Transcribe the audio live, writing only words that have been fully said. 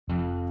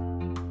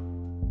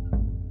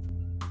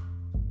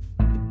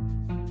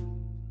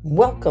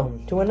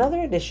Welcome to another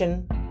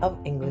edition of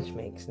English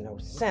Makes No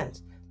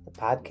Sense, the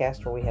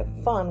podcast where we have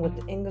fun with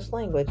the English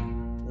language,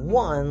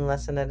 one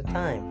lesson at a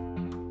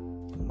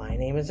time. My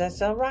name is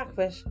S.L.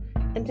 Rockfish,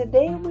 and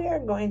today we are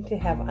going to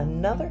have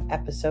another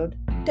episode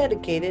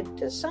dedicated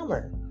to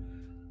summer.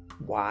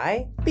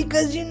 Why?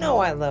 Because you know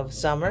I love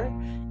summer,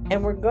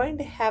 and we're going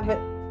to have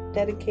it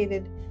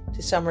dedicated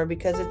to summer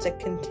because it's a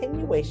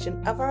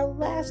continuation of our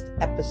last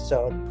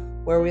episode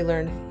where we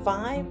learned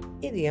 5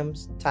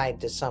 idioms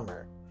tied to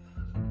summer.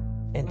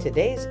 In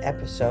today's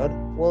episode,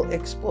 we'll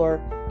explore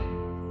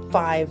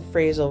 5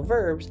 phrasal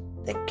verbs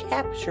that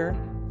capture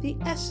the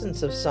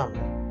essence of summer.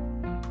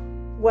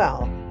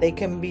 Well, they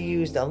can be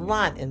used a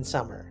lot in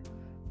summer.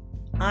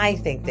 I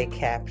think they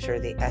capture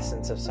the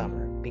essence of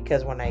summer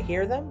because when I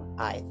hear them,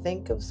 I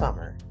think of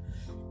summer.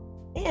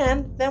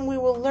 And then we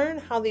will learn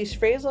how these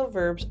phrasal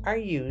verbs are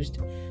used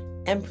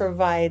and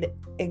provide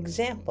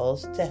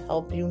examples to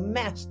help you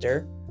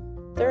master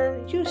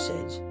their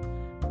usage.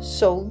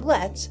 So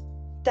let's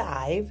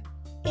dive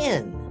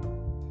in.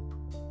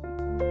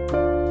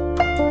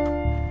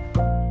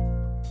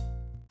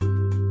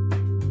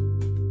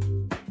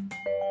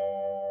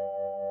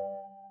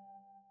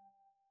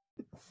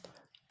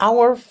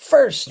 Our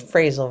first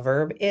phrasal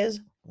verb is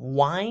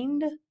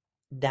wind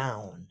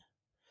down.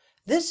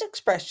 This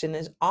expression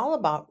is all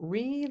about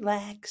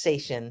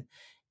relaxation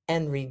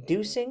and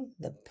reducing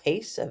the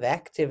pace of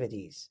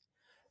activities.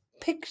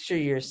 Picture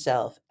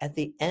yourself at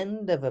the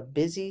end of a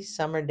busy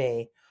summer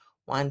day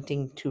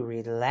wanting to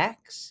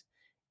relax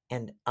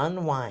and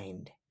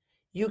unwind.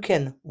 You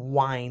can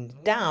wind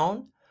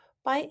down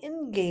by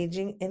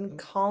engaging in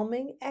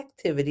calming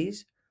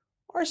activities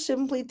or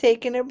simply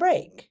taking a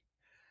break.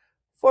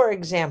 For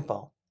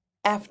example,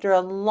 after a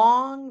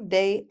long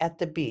day at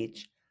the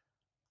beach,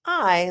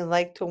 I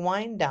like to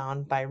wind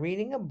down by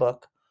reading a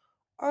book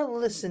or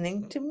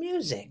listening to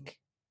music.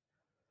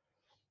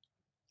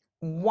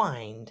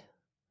 Wind,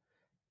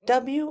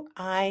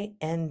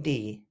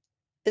 W-I-N-D,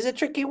 is a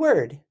tricky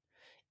word.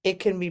 It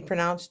can be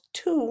pronounced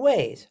 2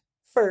 ways.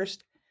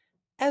 First,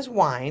 as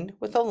wind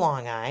with a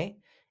long I,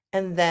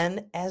 and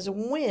then as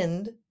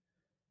wind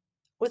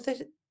with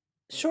a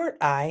short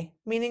I,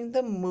 meaning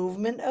the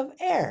movement of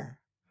air.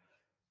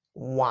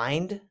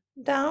 Wind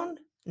down,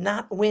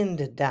 not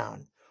wind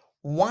down.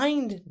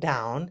 Wind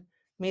down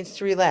means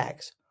to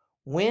relax.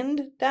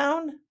 Wind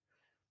down,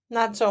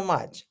 not so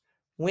much.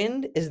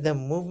 Wind is the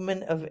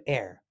movement of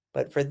air,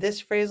 but for this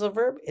phrasal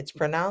verb, it's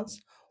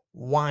pronounced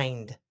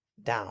wind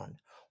down.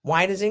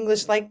 Why does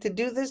English like to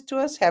do this to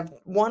us? Have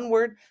one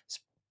word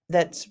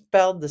that's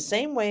spelled the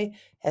same way,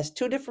 has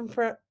 2 different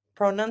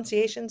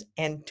pronunciations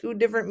and 2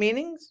 different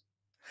meanings?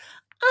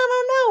 I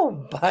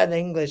don't know, but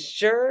English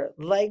sure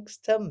likes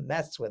to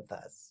mess with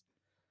us.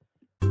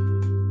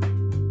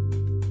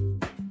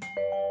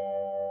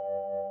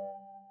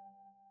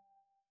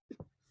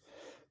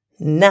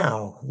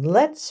 Now,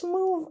 let's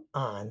move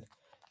on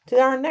to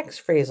our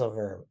next phrasal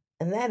verb,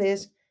 and that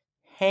is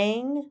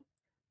hang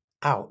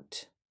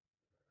out.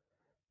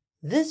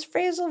 This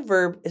phrasal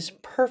verb is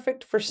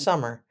perfect for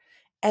summer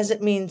as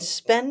it means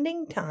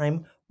spending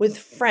time with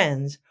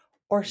friends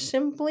or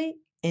simply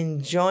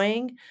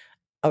enjoying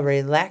a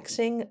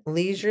relaxing,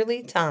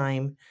 leisurely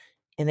time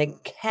in a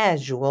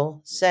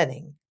casual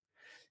setting.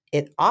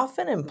 It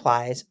often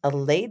implies a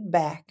laid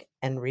back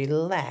and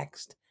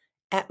relaxed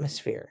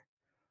atmosphere.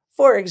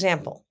 For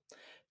example,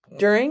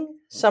 during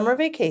summer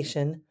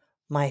vacation,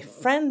 my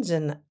friends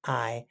and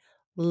I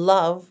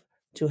love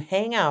to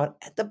hang out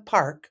at the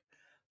park,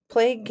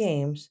 play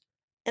games,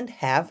 and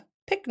have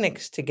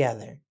picnics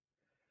together.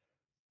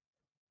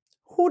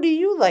 Who do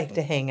you like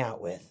to hang out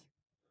with?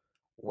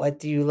 What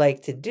do you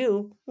like to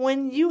do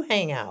when you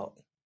hang out?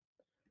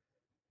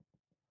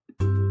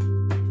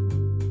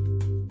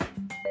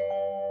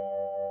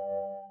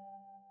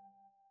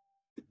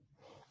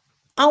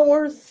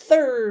 Our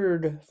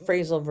third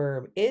phrasal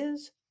verb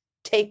is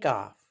take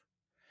off,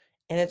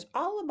 and it's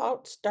all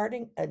about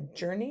starting a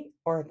journey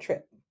or a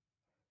trip.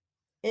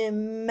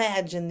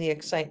 Imagine the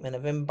excitement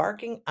of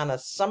embarking on a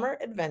summer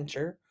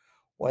adventure,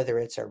 whether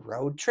it's a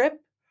road trip,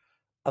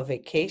 a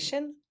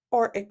vacation,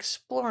 or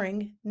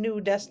exploring new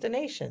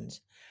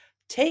destinations.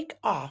 Take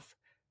off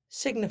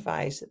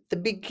signifies the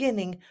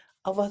beginning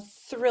of a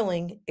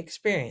thrilling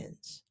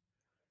experience.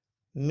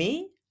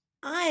 Me,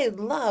 I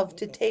love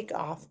to take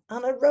off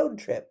on a road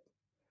trip.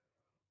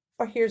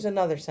 Or here's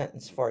another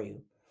sentence for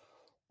you.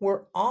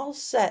 We're all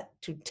set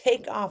to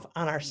take off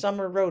on our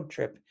summer road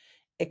trip,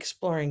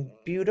 exploring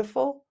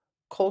beautiful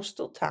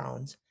coastal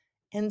towns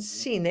and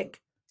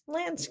scenic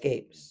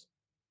landscapes.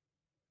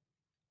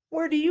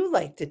 Where do you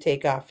like to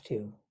take off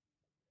to?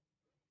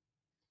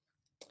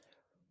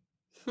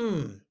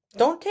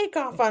 Don't take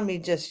off on me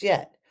just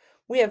yet.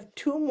 We have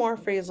 2 more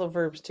phrasal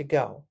verbs to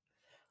go.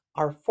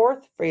 Our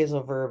fourth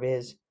phrasal verb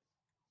is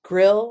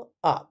grill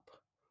up.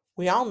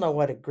 We all know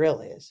what a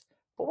grill is,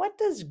 but what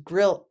does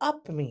grill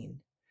up mean?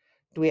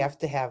 Do we have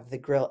to have the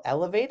grill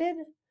elevated?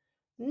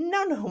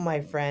 No,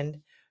 my friend.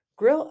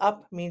 Grill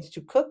up means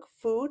to cook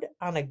food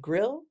on a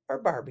grill or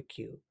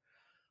barbecue.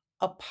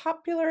 a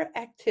popular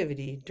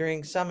activity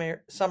during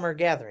summer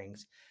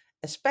gatherings,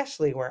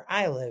 especially where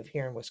I live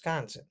here in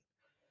Wisconsin.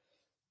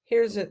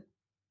 Here's it.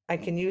 I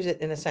can use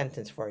it in a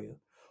sentence for you.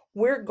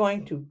 We're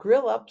going to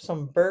grill up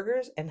some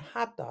burgers and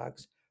hot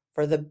dogs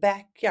for the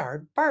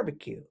backyard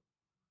barbecue.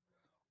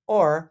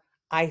 Or,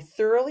 I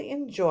thoroughly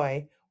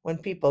enjoy when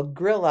people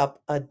grill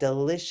up a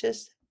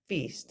delicious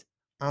feast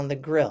on the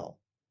grill.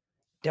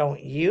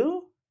 Don't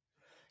you?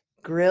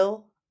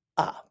 Grill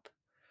up.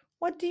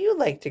 What do you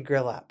like to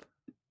grill up?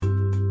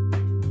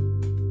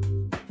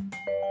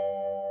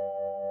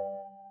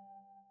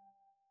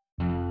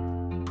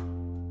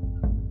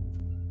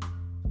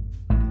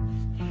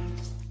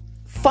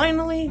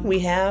 Finally, we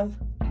have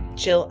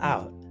chill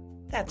out.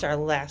 That's our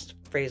last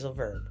phrasal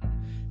verb.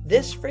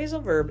 This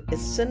phrasal verb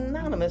is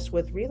synonymous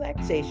with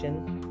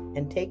relaxation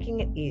and taking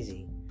it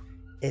easy.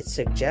 It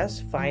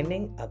suggests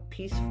finding a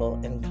peaceful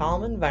and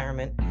calm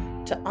environment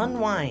to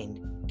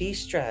unwind,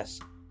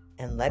 de-stress,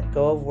 and let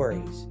go of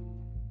worries.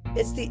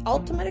 It's the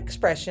ultimate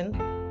expression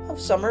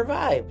of summer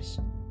vibes.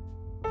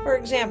 For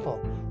example,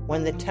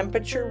 when the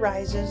temperature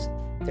rises,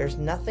 there's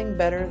nothing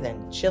better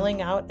than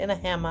chilling out in a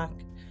hammock,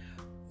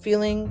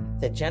 feeling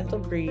the gentle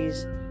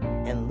breeze,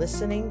 and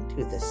listening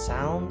to the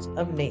sounds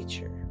of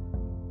nature.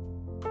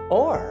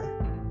 Or,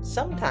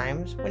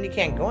 sometimes when you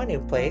can't go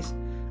anyplace,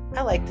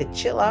 I like to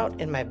chill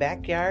out in my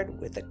backyard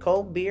with a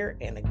cold beer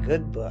and a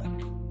good book.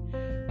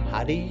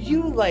 How do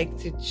you like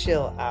to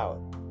chill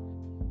out?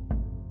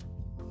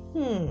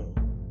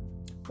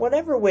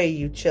 Whatever way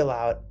you chill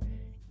out,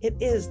 it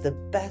is the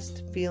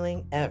best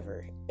feeling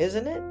ever,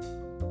 isn't it?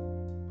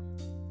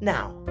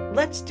 Now,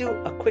 let's do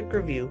a quick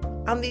review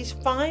on these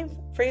 5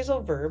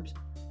 phrasal verbs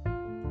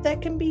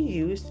that can be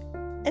used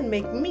and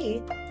make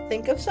me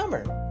think of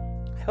summer.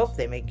 I hope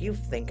they make you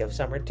think of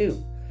summer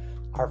too.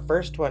 Our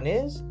first one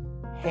is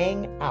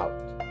hang out,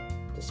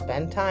 to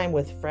spend time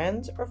with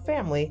friends or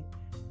family,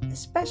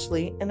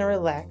 especially in a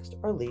relaxed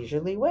or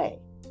leisurely way.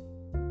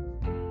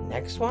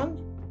 Next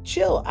one,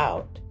 chill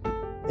out.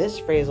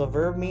 This phrasal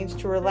verb means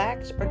to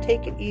relax or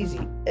take it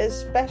easy,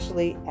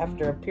 especially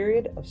after a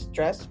period of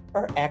stress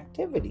or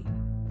activity.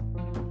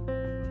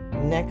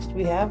 Next,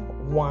 we have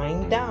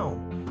wind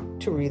down,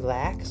 to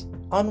relax,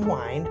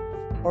 unwind,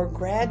 or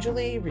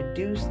gradually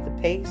reduce the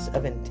pace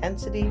of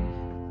intensity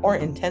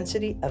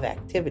of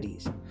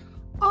activities,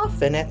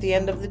 often at the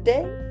end of the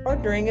day or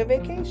during a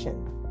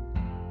vacation.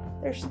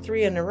 There's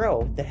 3 in a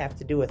row that have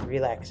to do with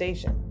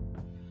relaxation.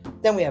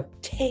 Then we have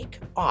take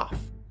off.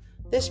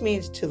 This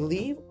means to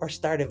leave or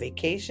start a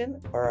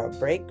vacation or a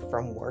break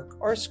from work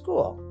or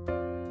school.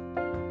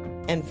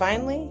 And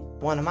finally,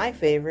 one of my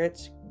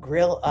favorites,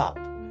 grill up,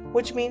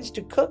 which means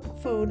to cook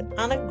food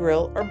on a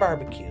grill or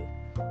barbecue.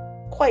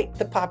 Quite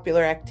the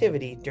popular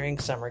activity during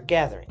summer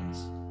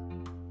gatherings.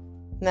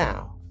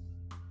 Now,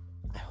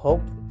 I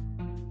hope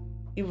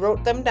you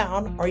wrote them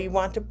down or you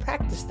want to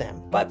practice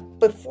them. But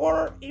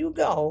before you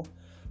go,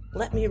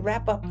 let me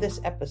wrap up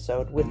this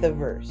episode with a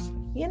verse.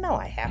 You know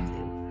I have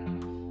to.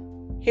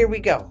 Here we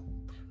go.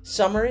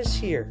 Summer is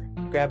here.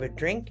 Grab a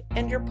drink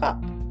and your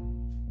pup.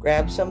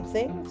 Grab some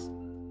things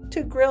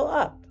to grill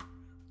up.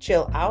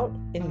 Chill out,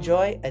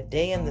 enjoy a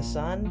day in the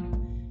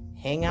sun,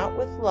 hang out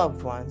with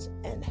loved ones,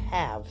 and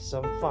have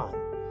some fun.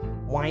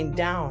 Wind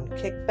down,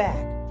 kick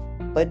back,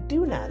 but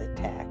do not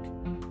attack.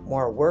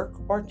 More work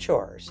or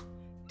chores.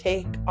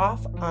 Take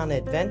off on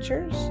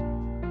adventures,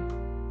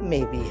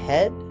 maybe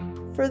head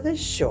for the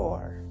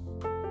shore.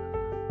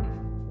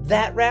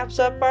 That wraps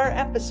up our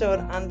episode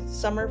on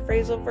summer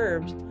phrasal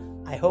verbs.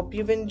 I hope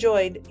you've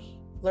enjoyed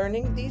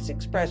learning these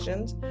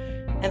expressions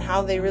and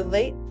how they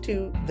relate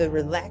to the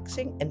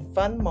relaxing and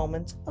fun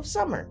moments of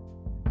summer.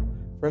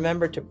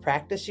 Remember to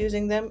practice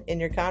using them in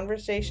your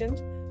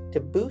conversations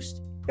to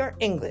boost your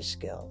English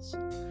skills.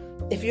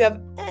 If you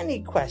have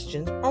any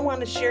questions or want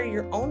to share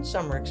your own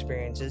summer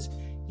experiences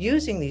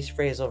using these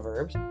phrasal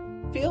verbs,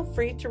 feel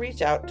free to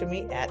reach out to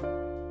me at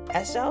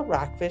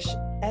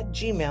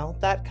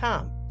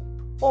slrockfish@gmail.com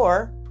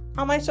or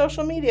on my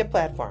social media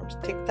platforms,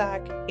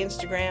 TikTok,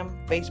 Instagram,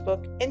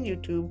 Facebook, and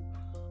YouTube,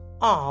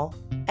 all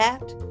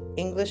at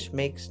English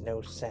Makes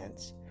No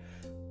Sense.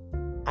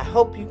 I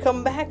hope you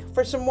come back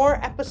for some more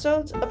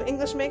episodes of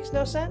English Makes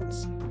No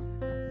Sense.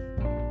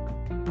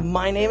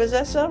 My name is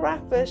SL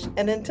Rockfish,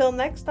 and until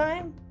next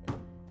time,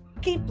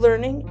 keep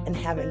learning and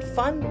having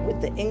fun with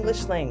the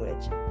English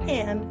language.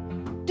 And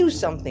do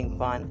something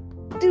fun,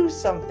 do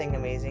something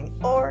amazing,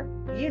 or,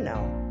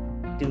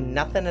 do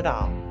nothing at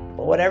all.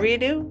 But whatever you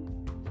do,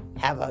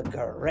 have a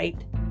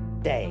great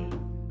day.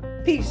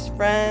 Peace,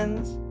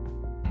 friends.